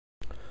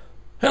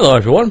Hello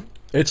everyone,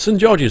 it's St.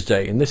 George's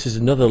Day and this is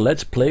another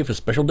Let's Play for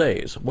special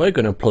days. We're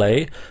going to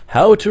play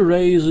How to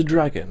Raise a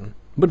Dragon.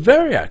 But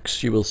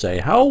Variax, you will say,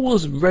 how will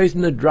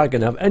raising a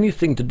dragon have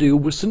anything to do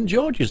with St.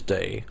 George's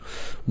Day?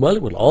 Well,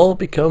 it will all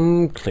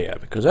become clear,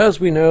 because as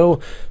we know,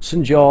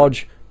 St.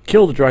 George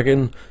killed the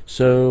dragon,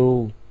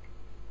 so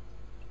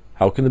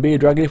how can there be a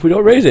dragon if we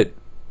don't raise it?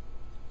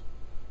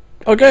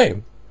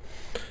 Okay,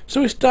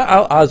 so we start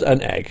out as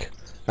an egg,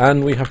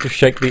 and we have to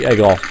shake the egg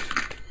off.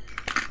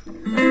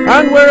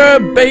 And we're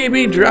a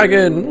baby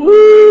dragon!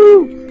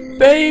 Woo!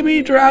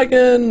 Baby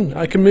dragon!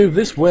 I can move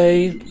this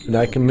way, and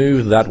I can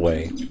move that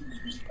way.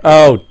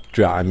 Oh,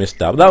 I missed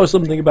that. That was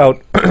something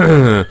about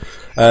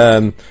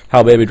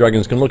how baby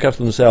dragons can look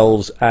after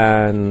themselves,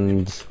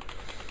 and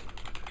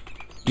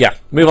yeah,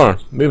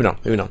 moving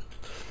on.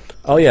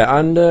 Oh yeah,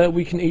 and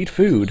we can eat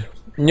food.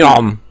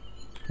 Yum!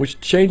 Which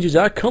changes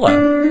our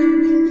colour.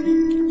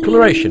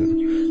 Coloration.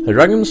 The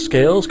dragon's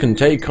scales can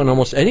take on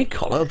almost any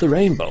colour of the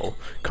rainbow.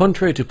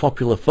 Contrary to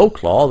popular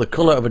folklore, the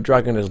colour of a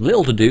dragon has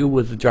little to do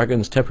with the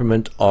dragon's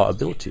temperament or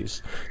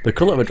abilities. The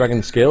colour of a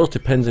dragon's scales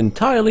depends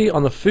entirely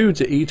on the foods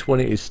it eats when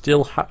it is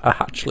still a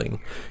hatchling.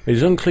 It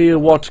is unclear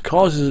what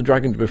causes a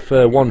dragon to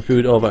prefer one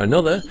food over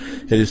another.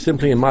 It is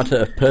simply a matter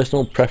of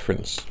personal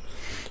preference.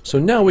 So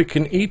now we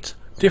can eat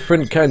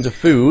different kinds of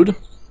food,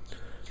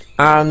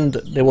 and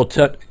they will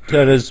turn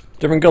us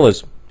different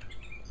colours.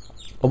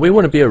 And we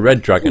want to be a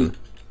red dragon.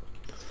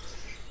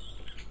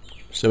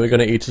 So we're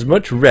going to eat as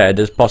much red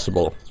as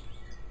possible.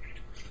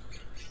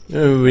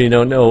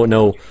 No,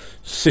 no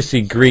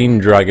sissy green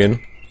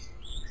dragon.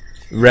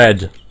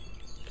 Red.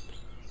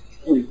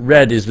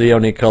 Red is the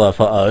only colour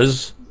for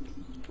us.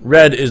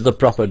 Red is the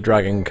proper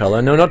dragon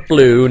colour. No, not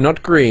blue,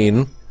 not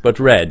green, but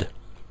red.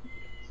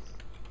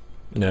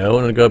 No,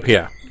 I'm going to go up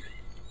here.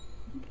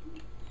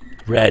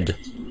 Red.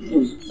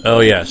 Oh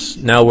yes,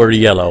 now we're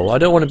yellow. I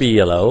don't want to be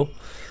yellow.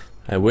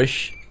 I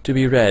wish to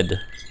be red.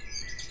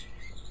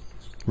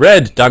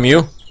 Red, damn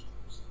you!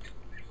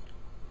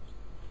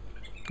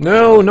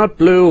 No, not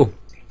blue.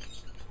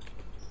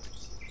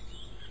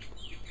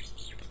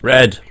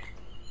 Red.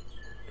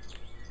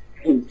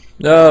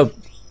 No,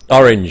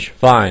 orange.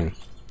 Fine.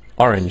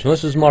 Orange.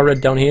 Unless there's more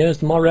red down here. Is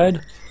there more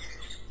red?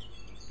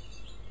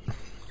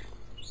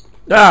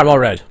 Ah, more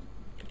red.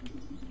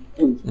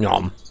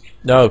 Nom.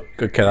 No,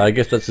 okay, I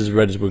guess that's as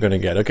red as we're gonna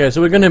get. Okay,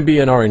 so we're gonna be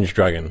an orange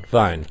dragon.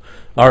 Fine.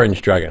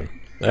 Orange dragon.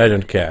 I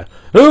don't care.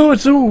 Oh,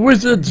 it's a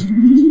wizard!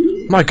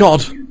 My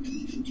god!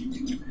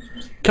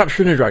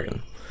 Capturing a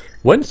dragon.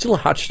 When still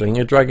hatchling,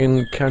 a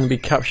dragon can be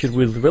captured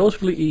with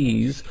relatively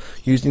ease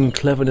using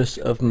cleverness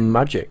of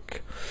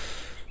magic.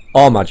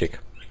 Or magic.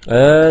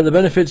 The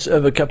benefits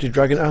of a captive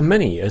dragon are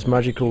many. As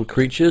magical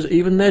creatures,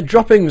 even their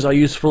droppings are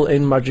useful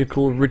in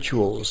magical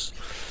rituals.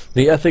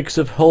 The ethics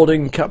of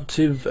holding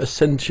captive a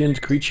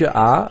sentient creature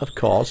are, of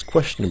course,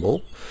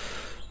 questionable,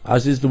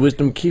 as is the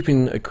wisdom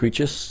keeping a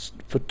creature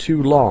for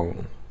too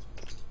long.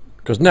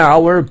 Because now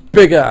we're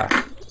bigger!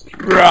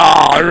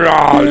 Rah,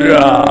 rah,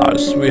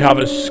 yes, we have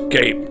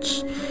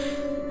escaped.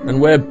 And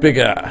we're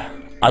bigger.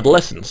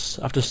 Adolescence.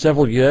 After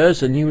several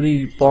years, a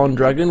newly born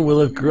dragon will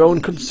have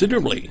grown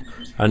considerably,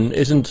 and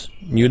isn't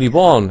newly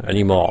born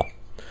anymore.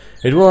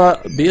 It will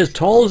be as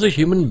tall as a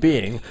human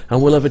being,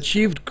 and will have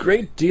achieved a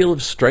great deal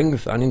of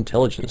strength and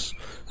intelligence.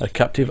 A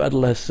captive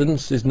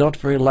adolescent is not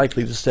very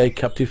likely to stay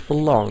captive for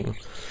long.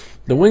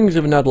 The wings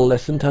of an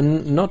adolescent are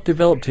not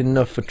developed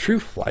enough for true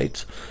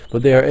flight,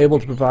 but they are able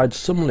to provide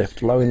some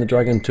lift, allowing the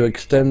dragon to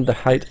extend the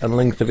height and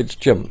length of its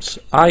jumps,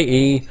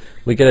 i.e.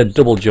 we get a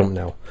double jump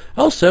now.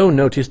 Also,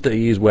 notice that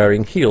he is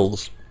wearing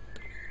heels.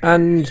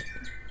 But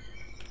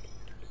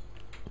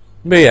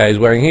yeah, he's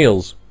wearing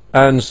heels.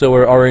 And so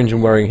we're orange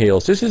and wearing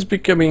heels. This is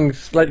becoming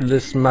slightly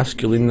less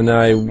masculine than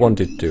I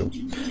wanted to.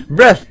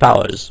 Breath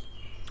powers.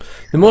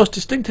 The most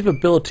distinctive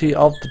ability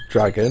of the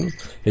dragon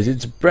is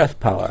its breath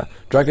power.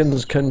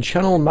 Dragons can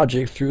channel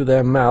magic through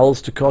their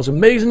mouths to cause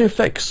amazing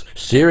effects,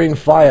 searing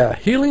fire,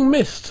 healing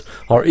mist,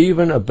 or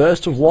even a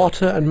burst of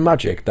water and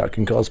magic that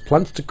can cause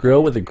plants to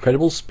grow with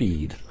incredible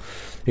speed.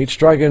 Each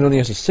dragon only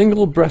has a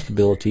single breath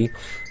ability,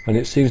 and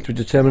it seems to be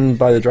determined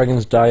by the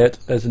dragon's diet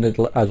as an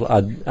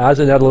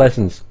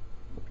adolescent.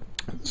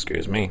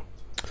 Excuse me.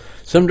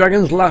 Some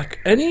dragons lack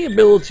any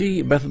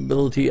breath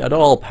ability at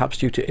all, perhaps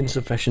due to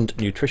insufficient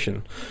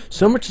nutrition.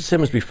 So much the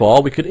same as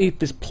before, we could eat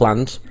this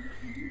plant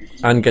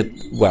and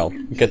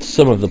get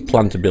some of the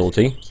plant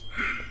ability.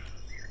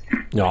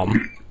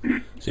 Nom.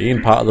 See,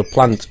 part of the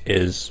plant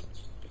is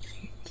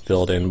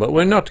filled in, but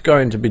we're not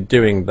going to be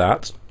doing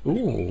that.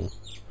 Ooh.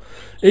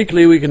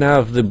 Equally, we can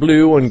have the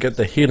blue and get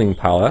the healing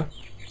power.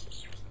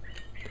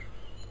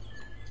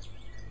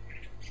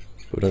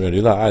 We're not going to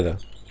do that either.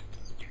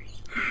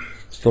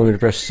 Still need to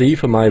press C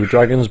for my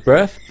dragon's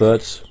breath,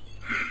 but it's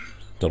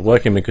not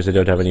working because I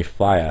don't have any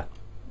fire.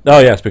 Oh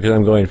yes, because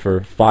I'm going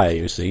for fire,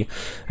 you see.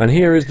 And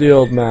here is the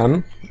old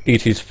man.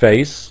 Eat his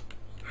face.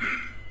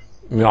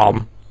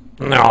 Nom.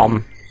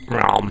 Nom.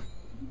 Nom.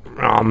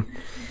 Nom.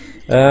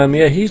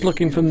 Yeah, he's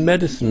looking for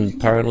medicine,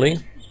 apparently.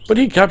 But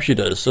he captured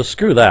us, so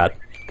screw that.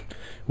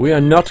 We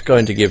are not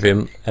going to give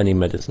him any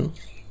medicine.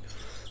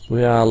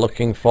 We are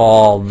looking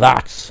for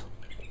that.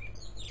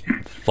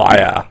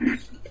 Fire.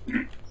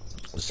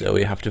 So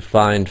we have to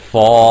find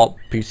 4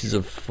 pieces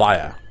of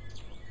fire.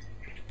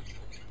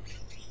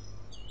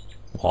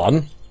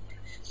 1.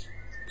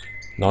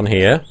 None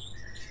here.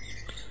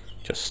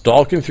 Just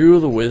stalking through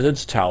the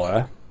wizard's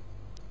tower.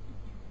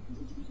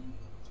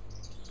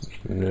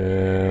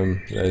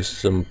 There's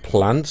some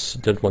plants.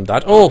 Don't want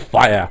that. Oh,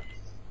 fire!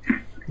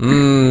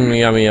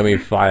 Yummy, yummy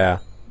fire.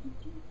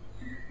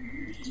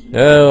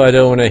 No, I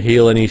don't want to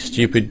heal any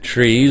stupid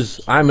trees.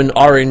 I'm an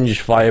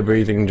orange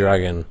fire-breathing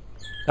dragon.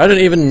 I don't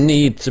even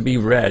need to be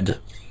red.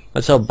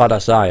 That's how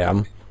badass I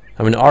am.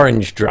 I'm an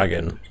orange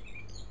dragon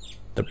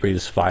that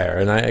breathes fire,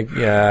 and I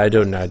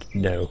don't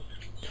know.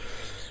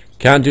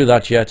 Can't do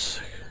that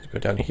yet. Go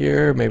down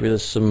here. Maybe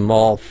there's some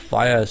more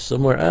fire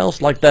somewhere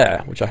else, like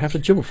there, which I have to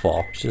jump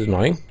for, which is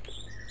annoying.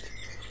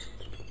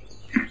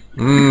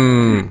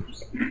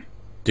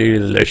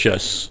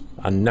 Delicious.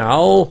 And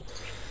now,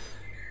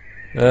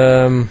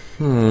 I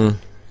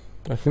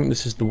think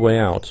this is the way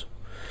out.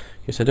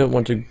 Yes, I don't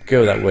want to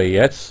go that way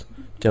yet.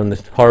 Down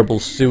the horrible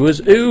sewers.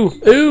 Ooh,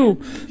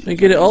 ooh! I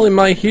get it all in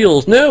my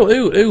heels. No,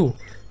 ooh, ooh!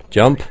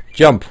 Jump,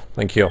 jump.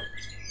 Thank you.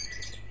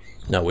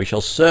 Now we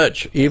shall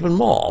search even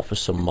more for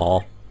some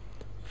more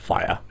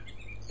fire.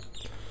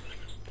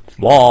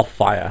 More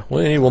fire.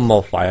 We need one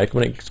more fire.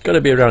 It's got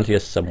to be around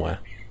here somewhere.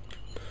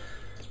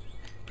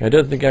 I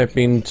don't think I've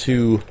been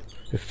too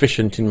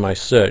efficient in my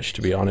search,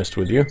 to be honest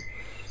with you.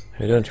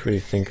 I don't really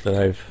think that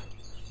I've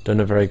done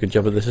a very good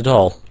job of this at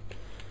all.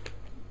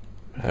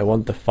 I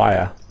want the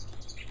fire.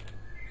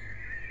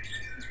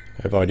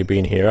 I've already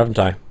been here, haven't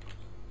I?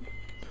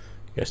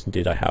 Yes,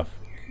 indeed I have.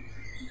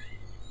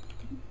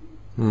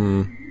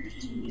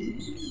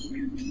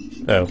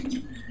 Oh.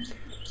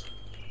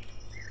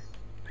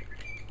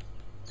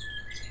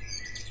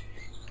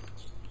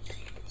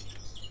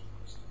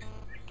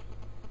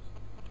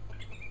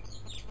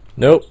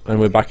 Nope, and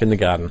we're back in the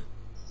garden.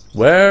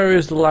 Where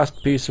is the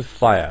last piece of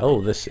fire?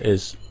 Oh, this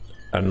is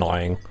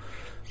annoying.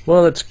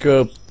 Well, let's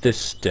go up this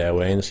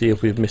stairway and see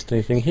if we've missed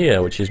anything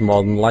here, which is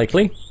more than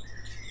likely.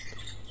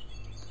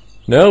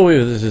 No,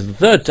 this is the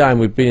 3rd time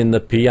we've been in the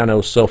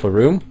piano sofa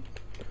room.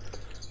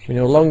 We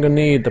no longer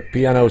need the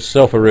piano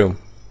sofa room.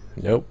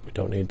 Nope, we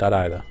don't need that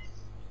either.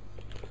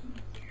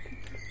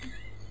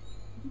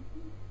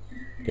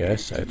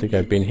 Yes, I think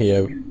I've been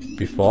here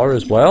before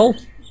as well.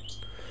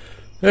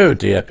 Oh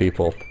dear,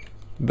 people.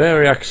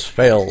 Variax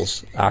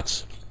fails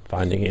at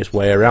finding his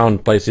way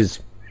around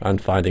places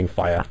and finding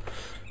fire.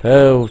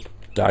 Oh,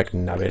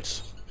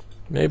 dagnabbit.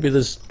 Maybe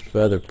there's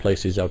further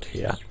places out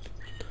here.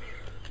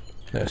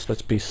 Yes,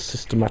 let's be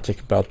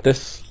systematic about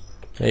this.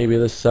 Maybe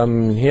there's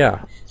some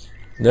here.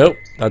 Nope,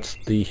 that's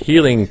the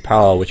healing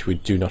power which we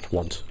do not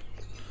want.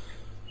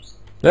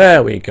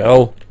 There we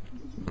go.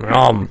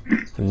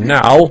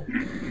 Now,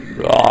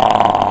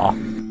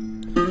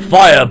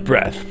 fire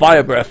breath.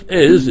 Fire breath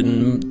is,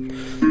 in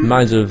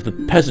minds of the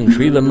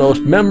peasantry, the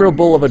most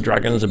memorable of a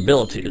dragon's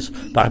abilities.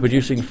 By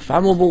producing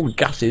flammable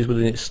gases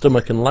within its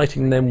stomach and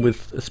lighting them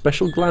with a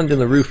special gland in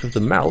the roof of the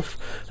mouth,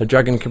 a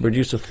dragon can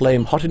produce a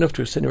flame hot enough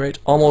to incinerate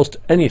almost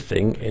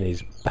anything in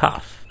his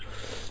path.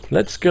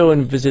 Let's go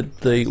and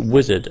visit the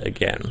wizard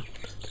again.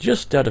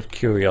 Just out of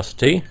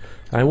curiosity,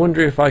 I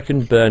wonder if I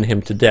can burn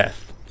him to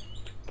death.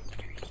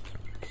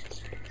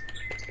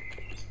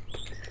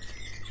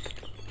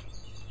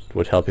 It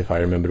would help if I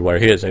remembered where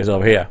he is. He's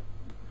over here.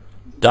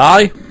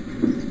 Die?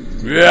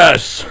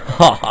 Yes!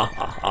 Ha ha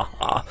ha ha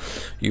ha!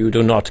 You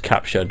do not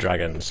capture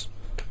dragons.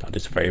 That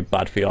is very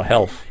bad for your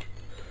health.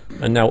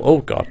 And now, oh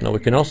god, no, we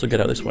can also get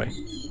out this way.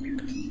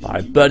 By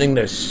burning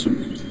this.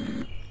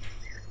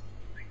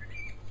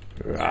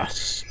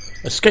 Yes.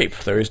 Escape.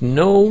 There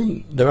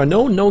are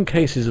no known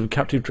cases of a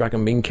captive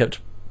dragon being kept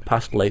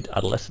past late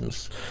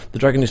adolescence. The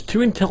dragon is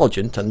too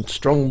intelligent and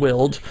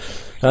strong-willed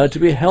to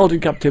be held in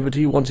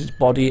captivity once its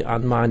body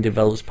and mind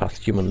develops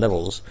past human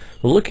levels.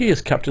 The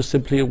luckiest captors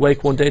simply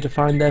awake one day to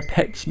find their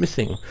pets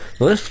missing.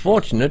 The less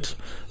fortunate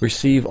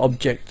receive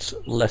object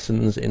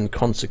lessons in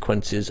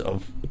consequences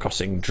of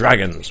crossing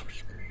dragons.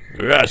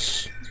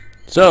 Yes!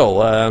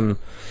 So,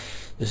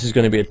 this is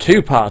going to be a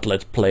 2-part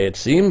Let's Play, it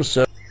seems.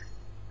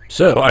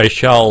 So I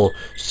shall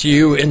see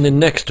you in the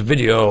next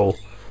video.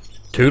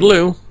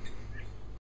 Toodaloo!